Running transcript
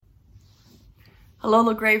Hello,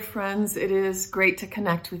 LaGrave friends. It is great to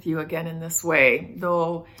connect with you again in this way,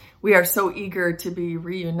 though we are so eager to be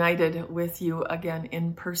reunited with you again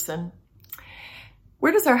in person.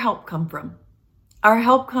 Where does our help come from? Our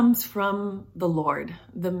help comes from the Lord,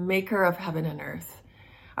 the maker of heaven and earth.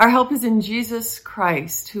 Our help is in Jesus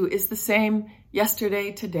Christ, who is the same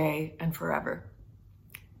yesterday, today, and forever.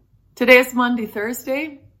 Today is Monday,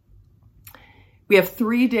 Thursday. We have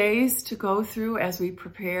 3 days to go through as we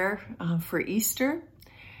prepare for Easter.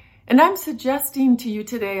 And I'm suggesting to you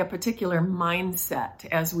today a particular mindset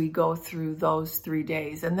as we go through those 3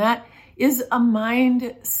 days. And that is a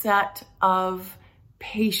mindset of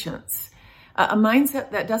patience, a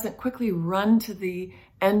mindset that doesn't quickly run to the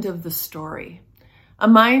end of the story, a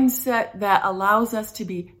mindset that allows us to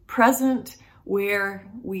be present where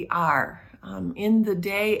we are in the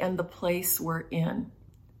day and the place we're in.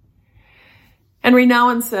 Henry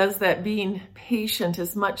Nouwen says that being patient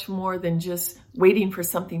is much more than just waiting for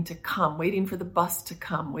something to come, waiting for the bus to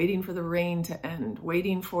come, waiting for the rain to end,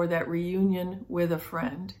 waiting for that reunion with a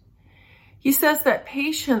friend. He says that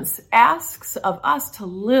patience asks of us to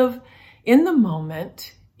live in the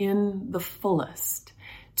moment in the fullest,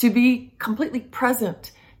 to be completely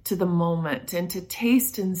present to the moment and to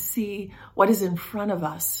taste and see what is in front of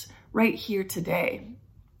us right here today.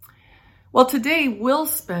 Well, today we'll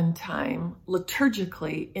spend time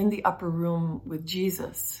liturgically in the upper room with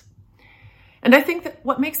Jesus. And I think that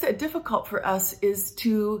what makes it difficult for us is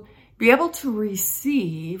to be able to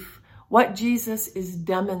receive what Jesus is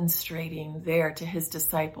demonstrating there to his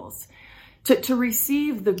disciples, to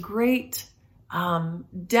receive the great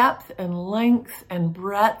depth and length and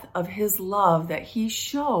breadth of his love that he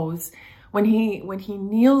shows when he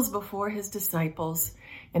kneels before his disciples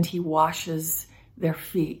and he washes their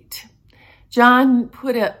feet. John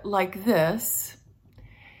put it like this: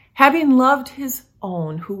 having loved his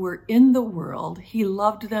own who were in the world, he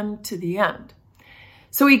loved them to the end.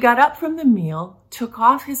 So he got up from the meal, took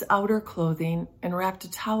off his outer clothing, and wrapped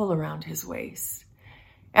a towel around his waist.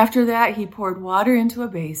 After that, he poured water into a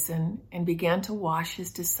basin and began to wash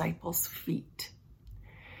his disciples' feet.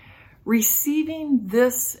 Receiving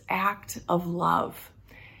this act of love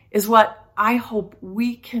is what I hope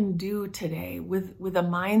we can do today with a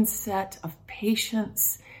mindset of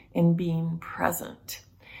patience and being present.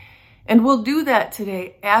 And we'll do that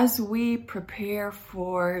today as we prepare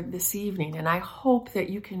for this evening. And I hope that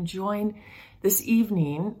you can join this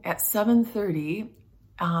evening at 7:30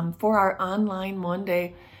 for our online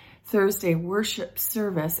Monday, Thursday worship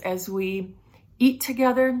service as we eat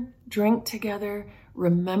together, drink together,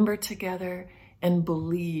 remember together, and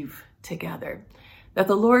believe together that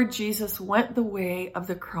the Lord Jesus went the way of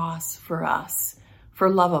the cross for us, for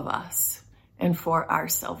love of us, and for our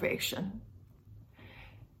salvation.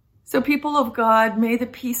 So people of God, may the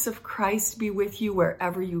peace of Christ be with you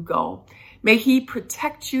wherever you go. May he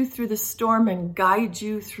protect you through the storm and guide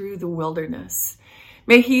you through the wilderness.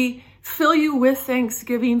 May he fill you with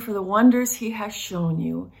thanksgiving for the wonders he has shown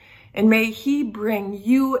you. And may he bring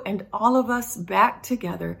you and all of us back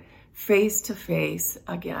together face to face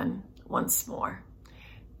again once more.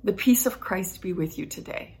 The peace of Christ be with you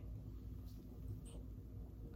today.